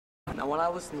Now when I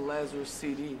listen to Lazarus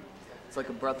CD, it's like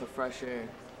a breath of fresh air.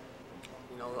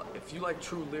 You know, if you like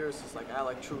true lyricists, like I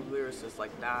like true lyricists like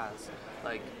Nas,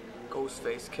 like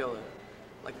Ghostface Killer,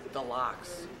 like The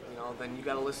Lox, you know, then you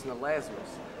gotta listen to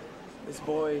Lazarus. This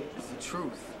boy is the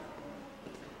truth.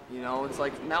 You know, it's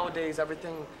like nowadays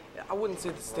everything, I wouldn't say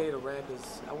the state of rap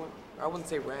is, I wouldn't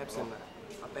say rap's in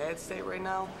a bad state right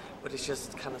now, but it's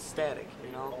just kind of static,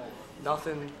 you know?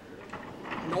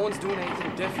 No one's doing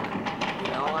anything different,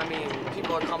 you know? I mean,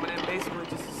 people are coming in basically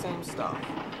just the same stuff.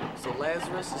 So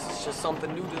Lazarus is just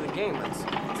something new to the game.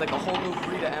 It's like a whole new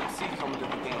breed of MC coming to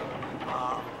the game.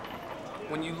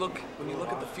 When you look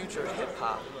at the future of hip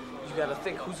hop, you got to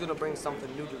think who's gonna bring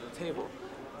something new to the table.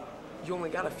 You only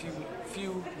got a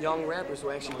few young rappers who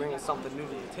are actually bringing something new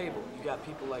to the table. You got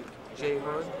people like J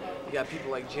Hood, you got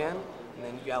people like Jen, and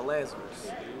then you got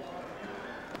Lazarus.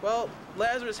 Well,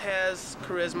 Lazarus has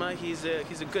charisma. He's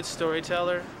a good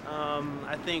storyteller.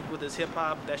 I think with his hip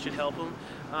hop, that should help him.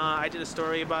 I did a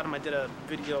story about him. I did a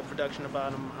video production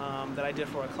about him that I did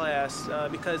for a class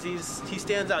because he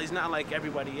stands out. He's not like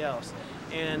everybody else,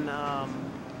 and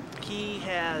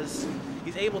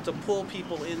he's able to pull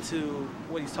people into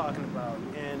what he's talking about,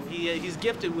 and he's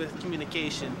gifted with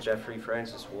communication. Jeffrey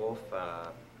Francis Wolf.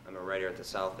 I'm a writer at the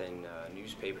South End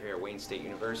newspaper here at Wayne State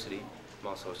University. I'm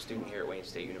also a student here at Wayne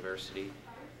State University.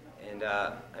 And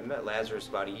I met Lazarus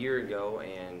about a year ago,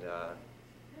 and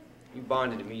we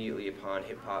bonded immediately upon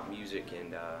hip-hop music,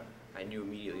 and I knew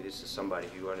immediately this is somebody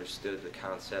who understood the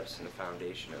concepts and the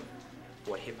foundation of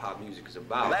what hip-hop music is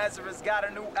about. Lazarus got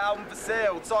a new album for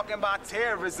sale, talking about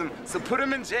terrorism, so put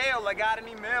him in jail. I got an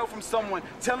email from someone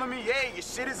telling me, hey, your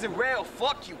shit isn't real,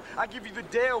 fuck you. I give you the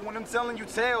deal when I'm telling you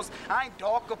tales. I ain't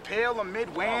dark or pale or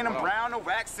midway, and I'm brown or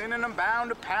waxing, and I'm bound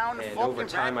to pound the and fucking over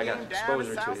time I got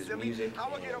exposure to his silly. music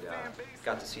and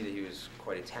got to see that he was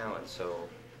quite a talent. So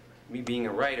me being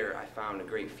a writer, I found a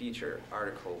great feature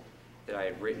article that I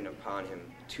had written upon him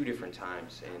 2 different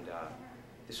times, and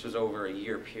this was over a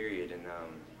year period, and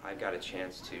I got a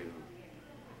chance to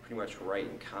pretty much write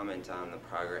and comment on the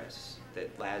progress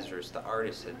that Lazarus, the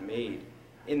artist, had made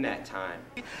in that time.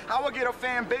 How I get a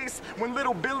fan base when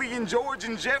little Billy and George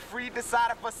and Jeffrey decide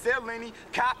if I sell any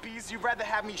copies. You'd rather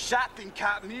have me shot than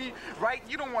cop me, right?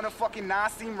 You don't want a fucking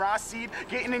Nassim Rashid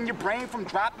getting in your brain from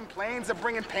dropping planes or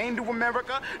bringing pain to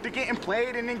America, to getting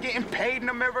played and then getting paid in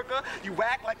America. You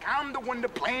act like I'm the one to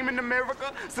blame in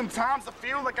America. Sometimes I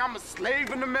feel like I'm a slave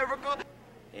in America.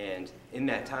 And in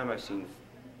that time I've seen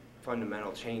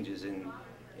fundamental changes in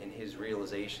his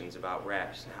realizations about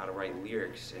raps and how to write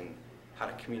lyrics and how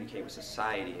to communicate with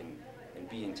society and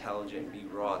be intelligent and be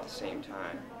raw at the same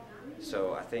time.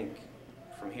 So I think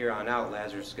from here on out,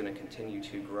 Lazarus is going to continue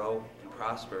to grow and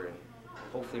prosper and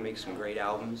hopefully make some great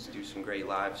albums, do some great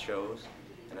live shows.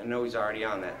 And I know he's already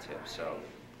on that tip, so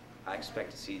I expect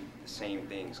to see the same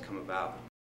things come about.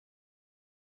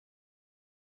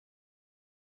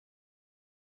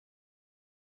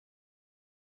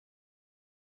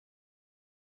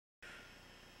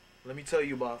 Let me tell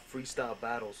you about freestyle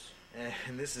battles,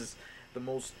 and this is the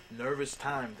most nervous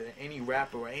time that any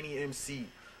rapper or any MC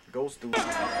goes through.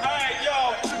 Alright,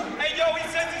 yo, hey yo, he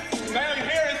says his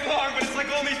hair is long, but it's like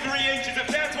only 3 inches. If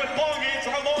that's what long is,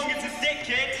 how long is his dick,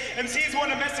 kid? MCs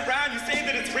want to mess around, you say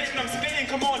that it's written, I'm spitting.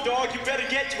 Come on, dog, you better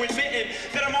get to admitting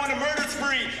that I'm on a murder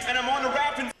spree, and I'm on a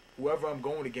rapping. Whoever I'm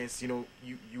going against, you know,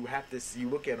 you have to, you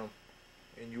look at them,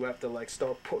 and you have to like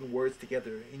start putting words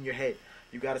together in your head.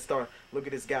 You got to start, look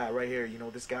at this guy right here, you know,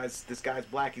 this guy's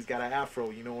black, he's got an afro,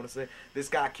 you know what I'm saying? This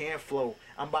guy can't flow.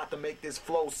 I'm about to make this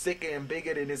flow sicker and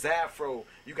bigger than his afro.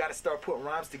 You got to start putting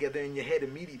rhymes together in your head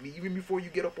immediately, even before you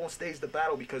get up on stage to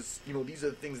battle, because, you know, these are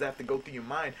the things that have to go through your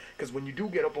mind, because when you do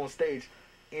get up on stage,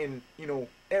 and, you know,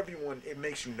 everyone, it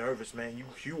makes you nervous, man.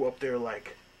 You up there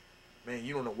like, man,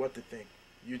 you don't know what to think.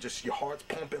 You just, your heart's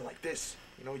pumping like this.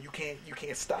 You know, you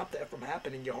can't stop that from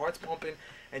happening. Your heart's pumping,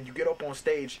 and you get up on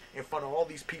stage in front of all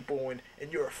these people, and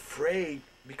you're afraid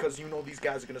because you know these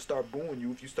guys are going to start booing you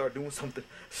if you start doing something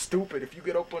stupid. If you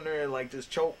get up on there and like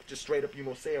just choke, just straight up, you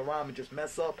know, say a rhyme and just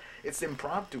mess up, it's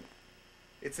impromptu.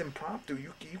 It's impromptu.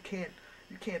 You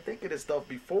can't think of this stuff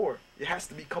before. It has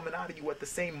to be coming out of you at the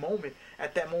same moment,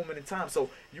 at that moment in time. So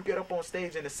you get up on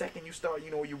stage, and the second you start, you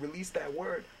know, you release that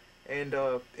word, and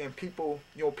people,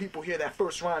 you know, people hear that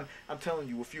first rhyme. I'm telling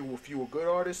you, if you a good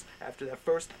artist, after that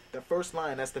first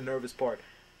line, that's the nervous part.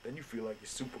 Then you feel like you're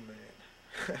Superman.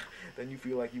 Then you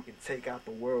feel like you can take out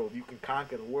the world. You can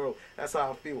conquer the world. That's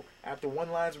how I feel. After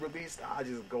one line's released, I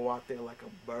just go out there like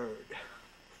a bird,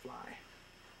 fly,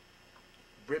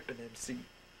 ripping MC,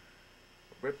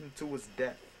 rip him to his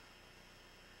death.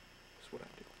 That's what I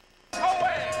do.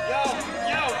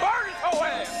 Yo, bird is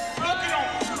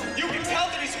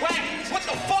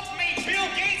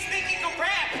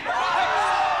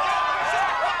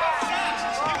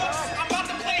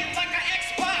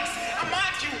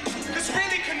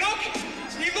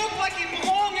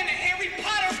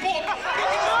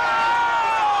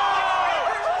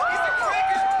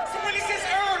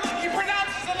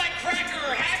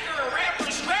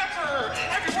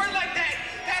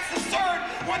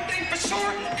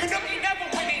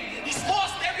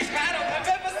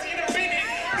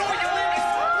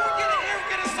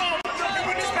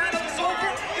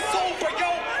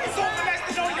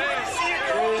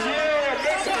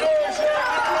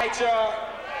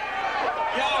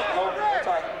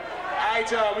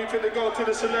job. We finna go to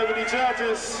the celebrity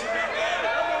judges.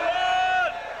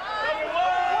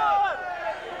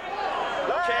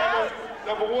 Cameron,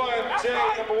 number one. Jay,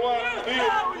 number one.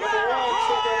 Bill, number one.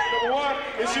 Sugar, number one.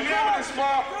 It's unanimous,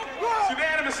 Bob. It's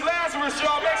unanimous. Lazarus,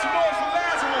 y'all. Make some noise for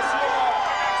Lazarus.